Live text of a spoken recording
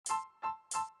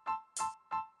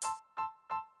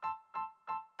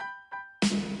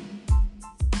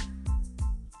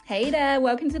Hey there,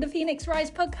 welcome to the Phoenix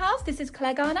Rise podcast. This is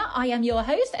Claire Garner. I am your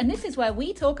host, and this is where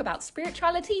we talk about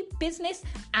spirituality, business,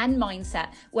 and mindset,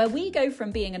 where we go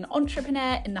from being an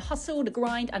entrepreneur in the hustle, the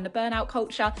grind, and the burnout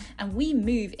culture, and we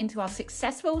move into our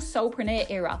successful soulpreneur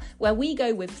era, where we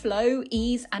go with flow,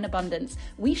 ease, and abundance.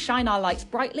 We shine our lights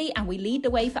brightly, and we lead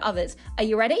the way for others. Are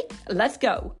you ready? Let's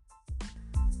go.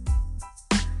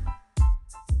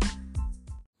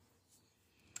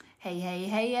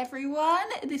 Hey everyone,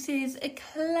 this is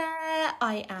Claire.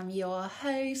 I am your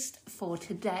host for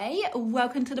today.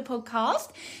 Welcome to the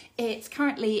podcast. It's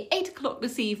currently 8 o'clock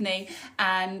this evening,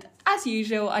 and as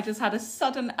usual, I just had a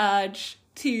sudden urge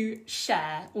to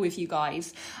share with you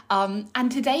guys.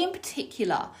 And today in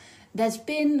particular, there's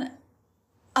been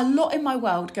a lot in my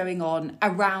world going on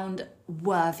around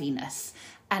worthiness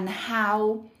and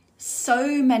how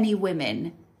so many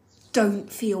women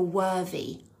don't feel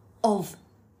worthy of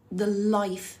the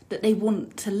life that they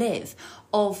want to live,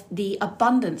 of the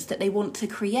abundance that they want to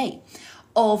create,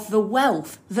 of the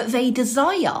wealth that they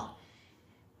desire.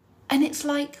 And it's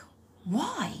like,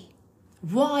 why?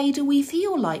 Why do we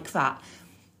feel like that?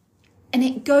 And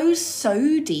it goes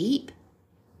so deep,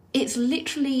 it's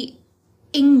literally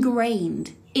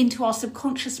ingrained into our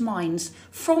subconscious minds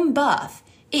from birth.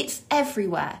 It's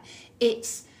everywhere.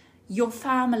 It's your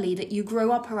family that you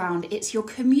grow up around, it's your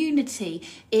community,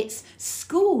 it's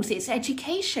schools, it's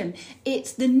education,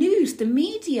 it's the news, the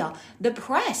media, the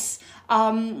press,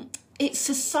 it's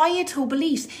societal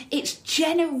beliefs, it's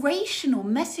generational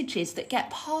messages that get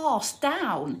passed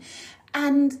down.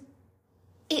 And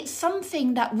it's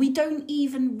something that we don't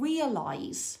even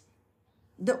realise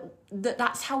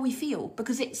that's how we feel,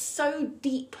 because it's so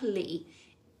deeply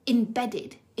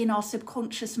embedded in our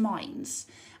subconscious minds.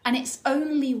 And it's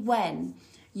only when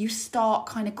you start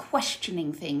kind of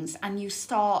questioning things and you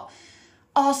start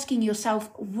asking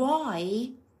yourself, why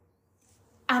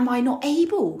am I not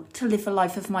able to live the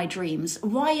life of my dreams?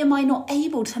 Why am I not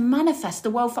able to manifest the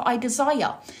wealth that I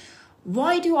desire?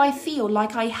 Why do I feel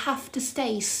like I have to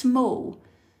stay small?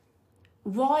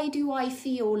 Why do I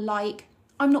feel like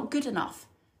I'm not good enough?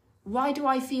 Why do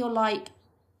I feel like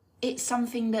it's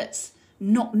something that's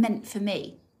not meant for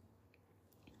me?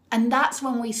 And that's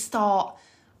when we start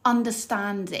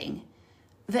understanding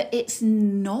that it's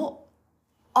not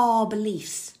our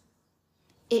beliefs.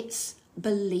 It's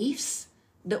beliefs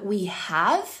that we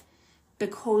have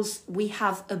because we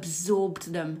have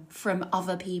absorbed them from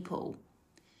other people.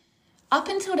 Up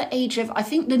until the age of, I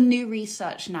think the new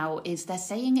research now is they're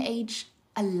saying age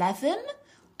 11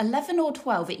 or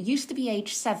 12. It used to be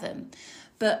age 7.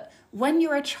 But when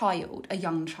you're a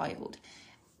young child,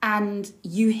 and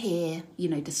you hear,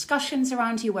 discussions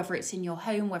around you, whether it's in your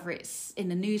home, whether it's in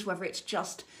the news, whether it's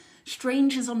just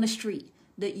strangers on the street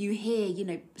that you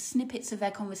hear, snippets of their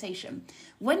conversation.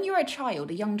 When you're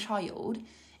a young child,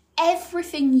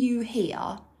 everything you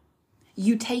hear,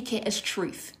 you take it as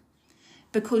truth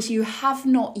because you have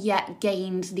not yet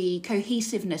gained the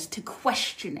cohesiveness to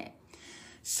question it.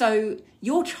 So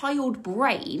your child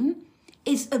brain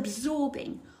is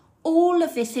absorbing all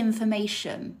of this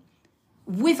information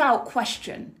without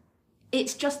question.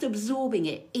 It's just absorbing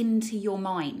it into your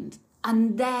mind,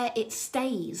 and there it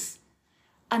stays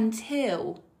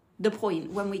until the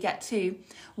point when we get to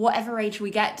whatever age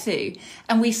we get to,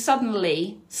 and we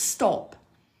suddenly stop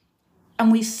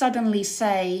and we suddenly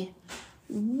say,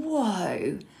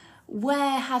 whoa,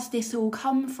 where has this all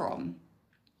come from?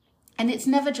 And it's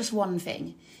never just one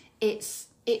thing. It's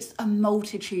a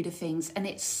multitude of things, and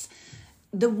it's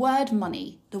the word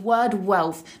money, the word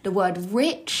wealth, the word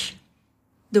rich,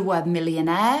 the word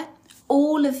millionaire.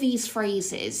 All of these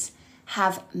phrases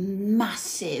have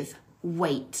massive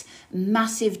weight,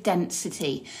 massive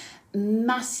density,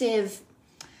 massive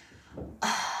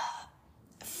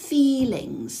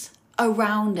feelings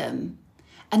around them.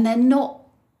 And they're not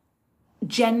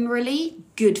generally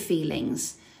good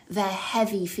feelings. They're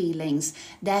heavy feelings.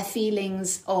 They're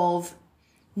feelings of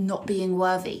not being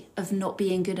worthy, of not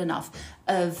being good enough,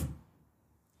 of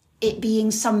it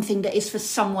being something that is for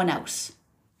someone else,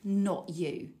 not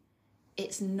you.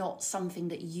 It's not something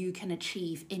that you can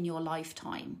achieve in your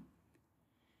lifetime.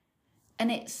 And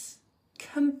it's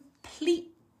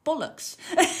complete bollocks.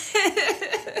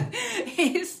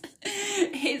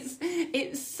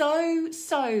 It's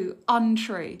so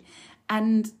untrue.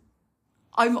 And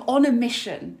I'm on a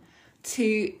mission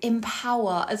to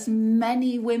empower as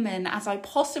many women as I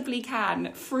possibly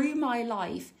can through my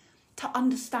life to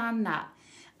understand that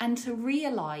and to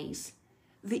realise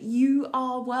that you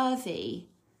are worthy.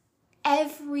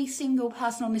 Every single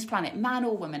person on this planet, man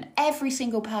or woman, every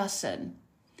single person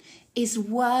is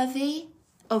worthy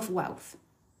of wealth,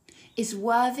 is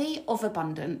worthy of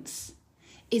abundance,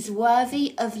 is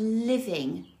worthy of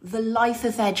living the life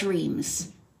of their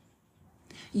dreams.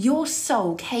 Your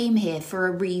soul came here for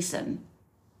a reason.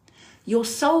 Your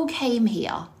soul came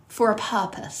here for a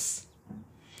purpose.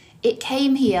 It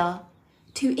came here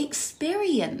to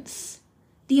experience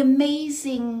the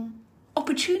amazing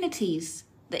opportunities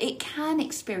that it can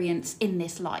experience in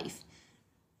this life.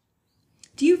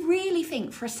 Do you really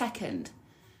think for a second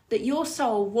that your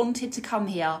soul wanted to come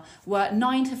here, work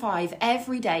 9 to 5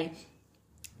 every day,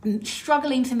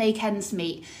 struggling to make ends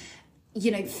meet,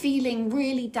 feeling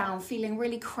really down, feeling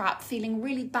really crap, feeling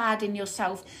really bad in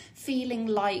yourself, feeling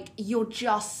like you're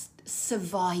just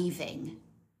surviving?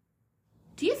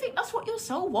 Do you think that's what your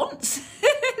soul wants?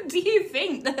 Do you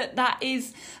think that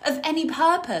is of any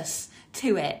purpose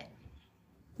to it?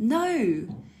 No.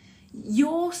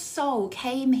 Your soul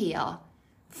came here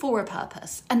for a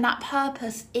purpose, and that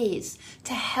purpose is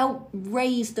to help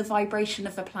raise the vibration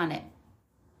of the planet.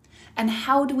 And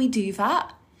how do we do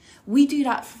that? We do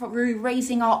that through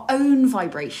raising our own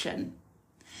vibration.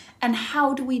 And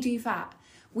how do we do that?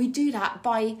 We do that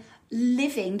by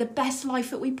living the best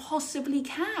life that we possibly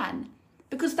can.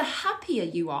 Because the happier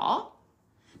you are,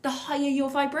 the higher your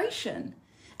vibration.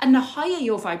 And the higher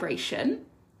your vibration,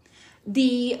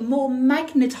 the more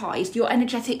magnetized your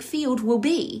energetic field will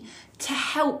be to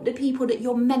help the people that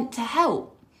you're meant to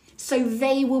help. So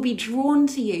they will be drawn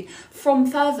to you from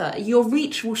further. Your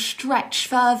reach will stretch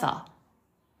further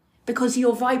because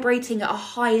you're vibrating at a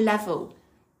high level.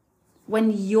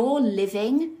 When you're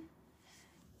living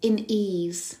in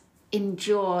ease, in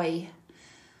joy,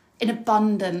 in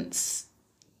abundance,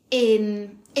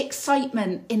 in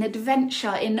excitement, in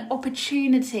adventure, in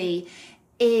opportunity,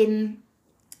 in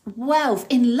wealth,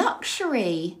 in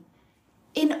luxury,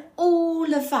 in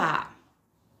all of that,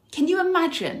 can you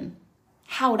imagine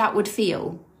how that would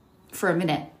feel for a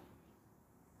minute?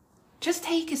 Just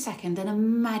take a second and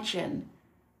imagine,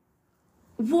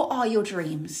 what are your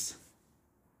dreams?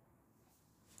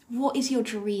 What is your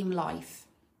dream life?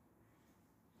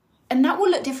 And that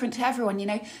will look different to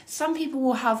everyone, Some people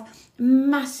will have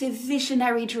massive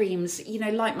visionary dreams,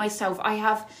 like myself. I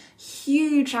have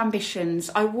huge ambitions.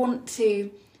 I want to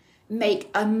make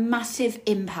a massive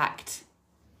impact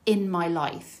in my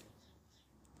life.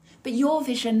 But your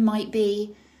vision might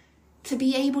be to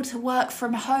be able to work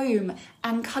from home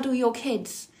and cuddle your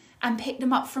kids and pick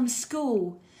them up from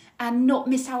school and not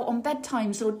miss out on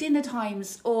bedtimes or dinner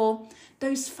times or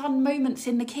those fun moments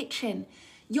in the kitchen.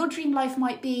 Your dream life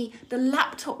might be the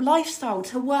laptop lifestyle,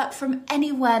 to work from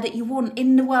anywhere that you want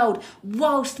in the world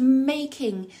whilst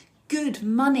making good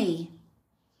money,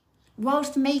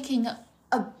 whilst making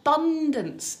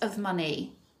abundance of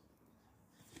money.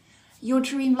 Your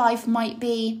dream life might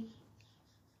be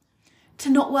to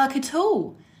not work at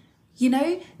all.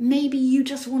 Maybe you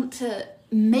just want to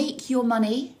make your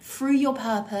money through your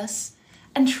purpose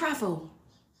and travel.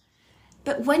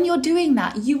 But when you're doing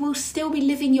that, you will still be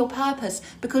living your purpose,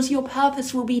 because your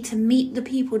purpose will be to meet the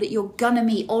people that you're gonna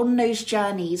meet on those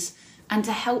journeys and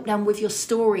to help them with your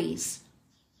stories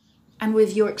and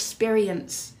with your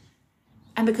experience.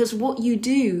 And because what you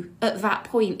do at that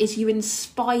point is you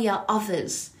inspire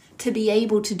others to be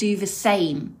able to do the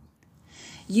same.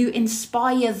 You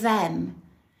inspire them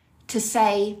to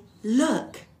say,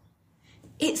 look,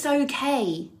 it's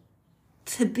okay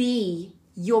to be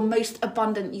your most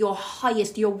abundant, your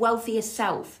highest, your wealthiest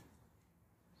self.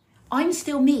 I'm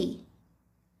still me.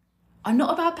 I'm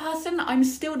not a bad person. I'm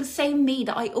still the same me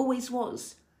that I always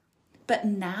was. But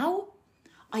now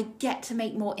I get to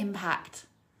make more impact.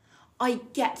 I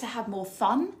get to have more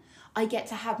fun. I get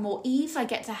to have more ease. I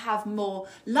get to have more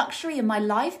luxury in my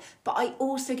life, but I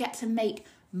also get to make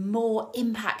more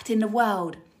impact in the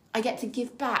world. I get to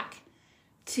give back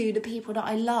to the people that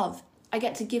I love. I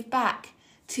get to give back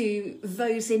to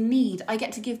those in need. I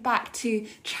get to give back to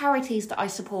charities that I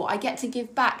support. I get to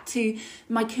give back to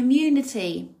my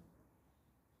community.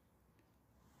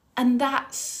 And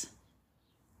that's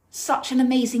such an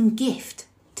amazing gift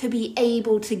to be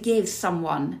able to give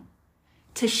someone,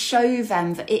 to show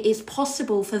them that it is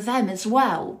possible for them as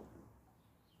well.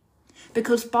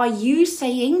 Because by you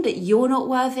saying that you're not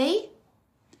worthy,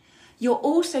 you're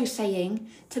also saying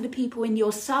to the people in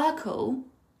your circle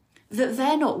that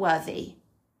they're not worthy.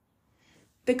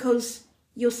 Because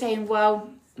you're saying,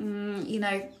 well,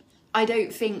 I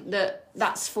don't think that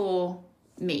that's for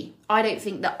me. I don't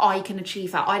think that I can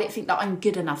achieve that. I don't think that I'm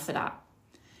good enough for that.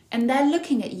 And they're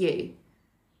looking at you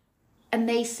and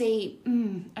they see,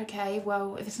 okay,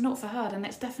 well, if it's not for her, then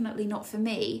it's definitely not for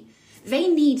me. They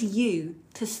need you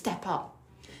to step up.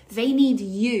 They need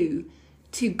you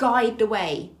to guide the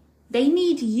way. They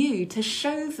need you to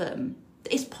show them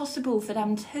that it's possible for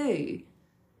them too.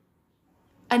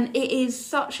 And it is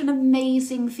such an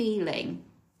amazing feeling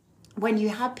when you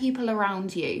have people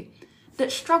around you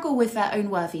that struggle with their own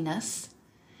worthiness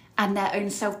and their own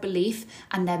self-belief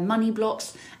and their money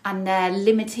blocks and their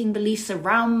limiting beliefs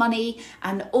around money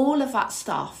and all of that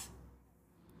stuff.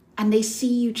 And they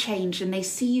see you change and they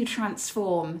see you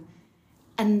transform,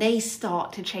 and they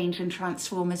start to change and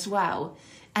transform as well.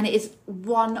 And it is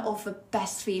one of the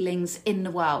best feelings in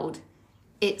the world.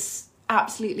 It's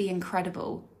absolutely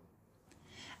incredible.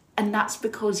 And that's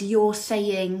because you're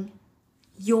saying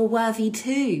you're worthy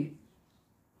too.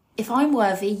 If I'm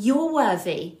worthy, you're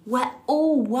worthy. We're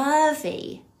all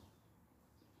worthy.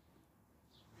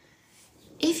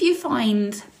 If you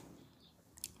find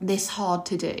this hard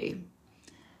to do,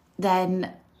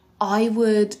 then I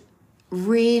would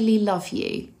really love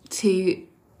you to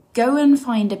go and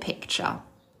find a picture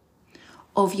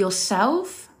of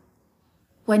yourself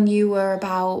when you were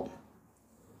about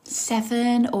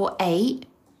 7 or 8,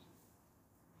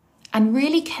 and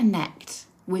really connect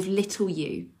with little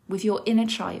you, with your inner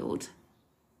child.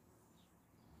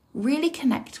 Really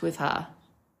connect with her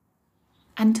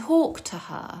and talk to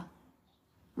her,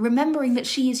 remembering that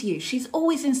she is you. She's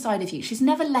always inside of you. She's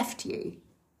never left you.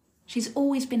 She's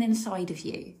always been inside of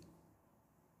you.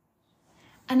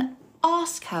 And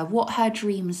ask her what her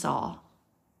dreams are.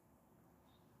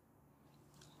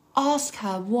 Ask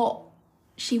her what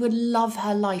she would love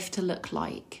her life to look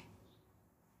like.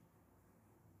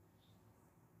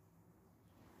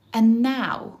 And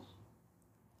now,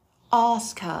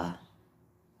 ask her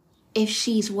if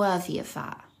she's worthy of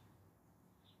that.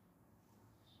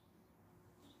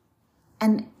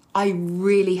 And I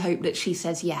really hope that she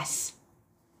says yes.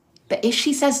 But if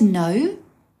she says no,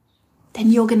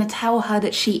 then you're going to tell her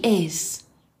that she is.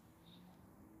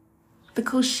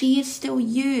 Because she is still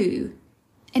you.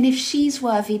 And if she's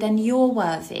worthy, then you're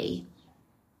worthy.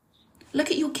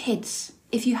 Look at your kids,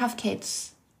 if you have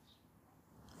kids.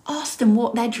 Ask them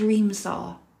what their dreams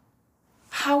are.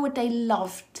 How would they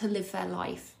love to live their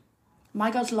life?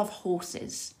 My girls love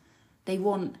horses. They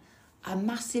want a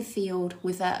massive field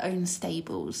with their own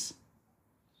stables.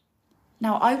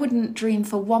 Now, I wouldn't dream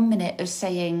for 1 minute of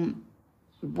saying,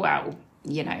 well,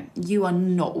 you are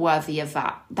not worthy of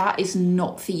that. That is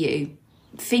not for you.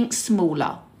 Think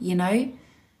smaller,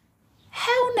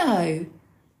 Hell no.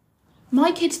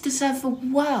 My kids deserve the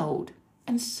world,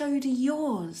 and so do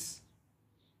yours.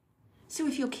 So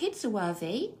if your kids are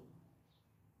worthy,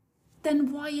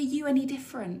 then why are you any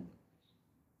different?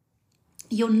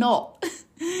 You're not.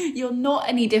 You're not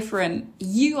any different.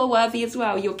 You are worthy as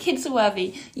well. Your kids are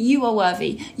worthy. You are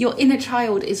worthy. Your inner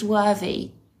child is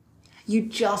worthy. You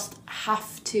just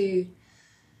have to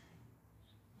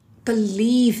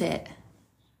believe it.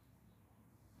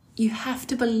 You have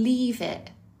to believe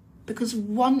it. Because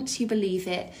once you believe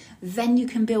it, then you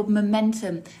can build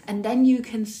momentum, and then you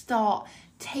can start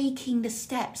taking the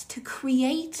steps to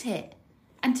create it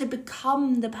and to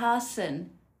become the person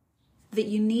that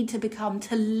you need to become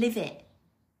to live it.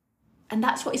 And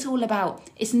that's what it's all about.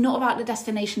 It's not about the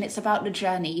destination, it's about the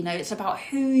journey. It's about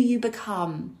who you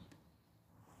become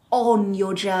on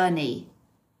your journey.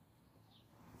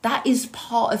 That is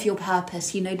part of your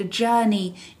purpose. The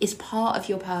journey is part of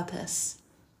your purpose.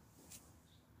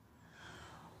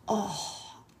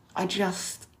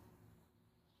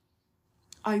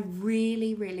 I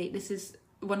really, this is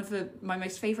one of my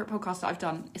most favourite podcasts that I've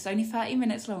done. It's only 30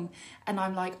 minutes long. And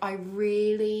I'm like, I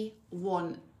really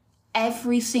want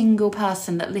every single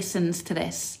person that listens to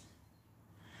this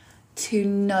to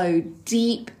know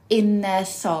deep in their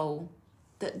soul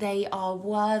that they are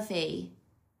worthy.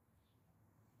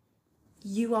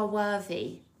 You are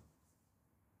worthy.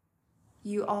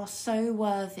 You are so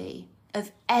worthy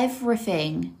of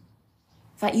everything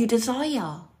that you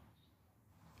desire.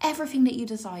 Everything that you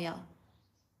desire.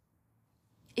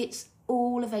 It's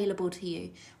all available to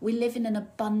you. We live in an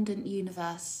abundant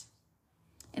universe.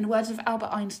 In the words of Albert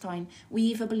Einstein, we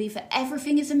either believe that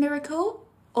everything is a miracle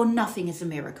or nothing is a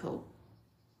miracle.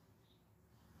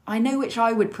 I know which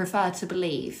I would prefer to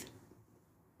believe.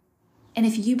 And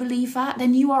if you believe that,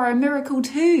 then you are a miracle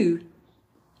too.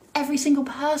 Every single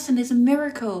person is a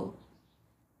miracle.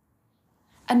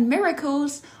 And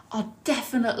miracles are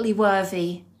definitely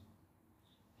worthy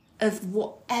of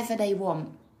whatever they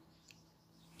want.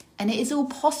 And it is all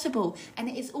possible, and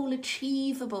it is all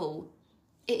achievable.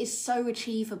 It is so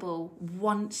achievable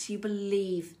once you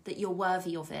believe that you're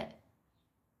worthy of it.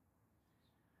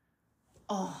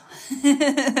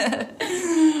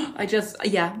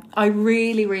 I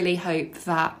really hope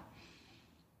that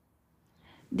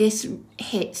this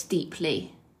hits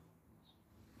deeply.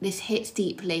 this hits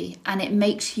deeply and it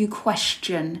makes you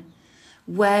question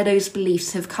where those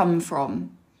beliefs have come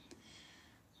from.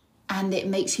 And it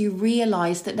makes you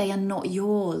realize that they are not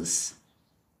yours.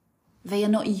 They are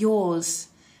not yours.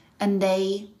 And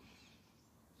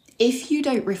if you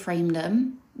don't reframe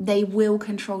them, they will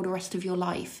control the rest of your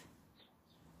life.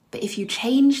 But if you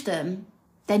change them,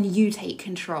 then you take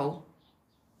control.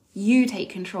 You take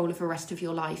control of the rest of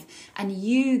your life. And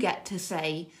you get to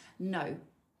say, no,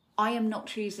 I am not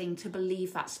choosing to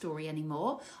believe that story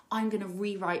anymore. I'm going to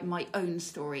rewrite my own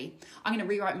story. I'm going to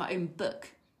rewrite my own book.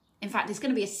 In fact, it's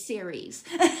going to be a series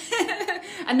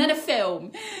and then a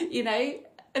film,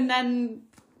 and then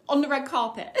on the red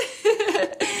carpet.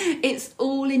 It's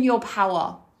all in your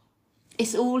power.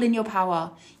 It's all in your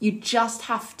power. You just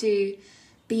have to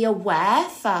be aware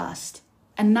first.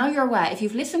 And now you're aware. If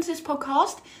you've listened to this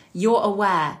podcast, you're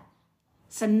aware.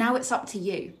 So now it's up to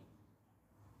you.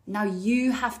 Now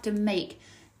you have to make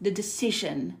the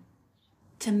decision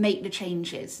to make the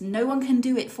changes. No one can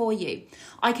do it for you.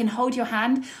 I can hold your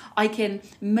hand, I can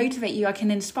motivate you, I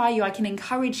can inspire you, I can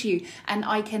encourage you, and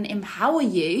I can empower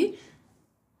you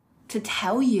to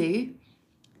tell you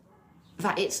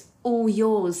that it's all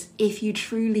yours if you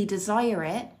truly desire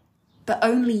it, but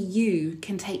only you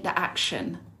can take the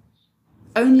action.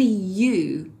 Only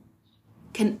you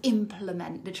can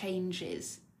implement the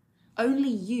changes. Only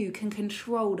you can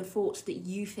control the thoughts that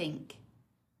you think.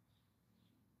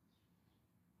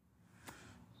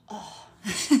 Oh.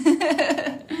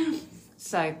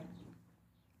 So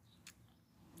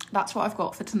that's what I've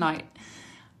got for tonight.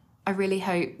 I really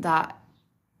hope that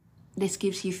this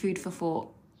gives you food for thought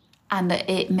and that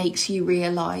it makes you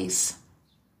realise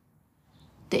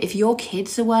that if your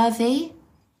kids are worthy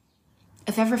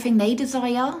of everything they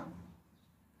desire,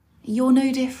 you're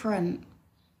no different.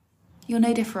 You're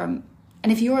no different.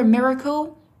 And if you're a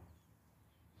miracle,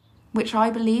 which I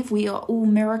believe we are all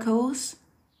miracles,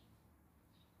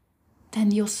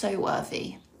 then you're so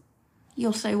worthy.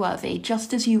 You're so worthy,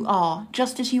 just as you are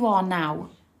now.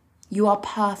 You are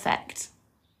perfect.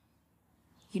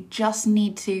 You just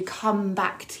need to come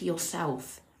back to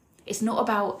yourself. It's not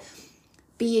about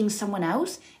being someone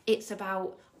else. It's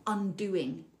about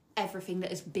undoing everything that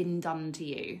has been done to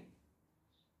you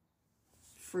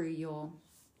through your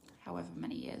however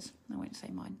many years. I won't say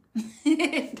mine.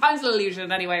 Time's an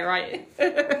illusion anyway, right?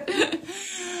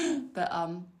 But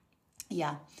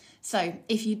yeah. So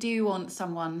if you do want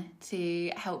someone to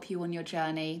help you on your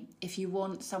journey, if you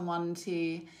want someone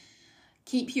to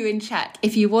keep you in check,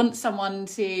 if you want someone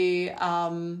to,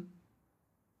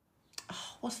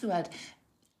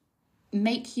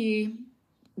 make you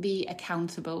be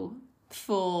accountable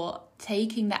for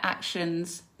taking the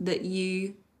actions that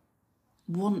you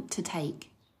want to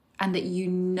take and that you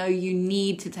know you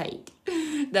need to take,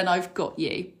 then I've got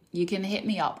you. You can hit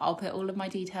me up. I'll put all of my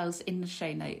details in the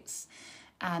show notes.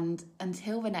 And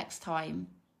until the next time,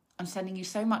 I'm sending you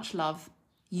so much love.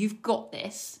 You've got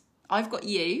this. I've got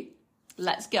you.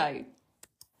 Let's go.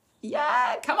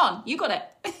 Yeah, come on. You got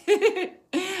it.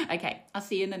 Okay, I'll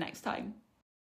see you in the next time.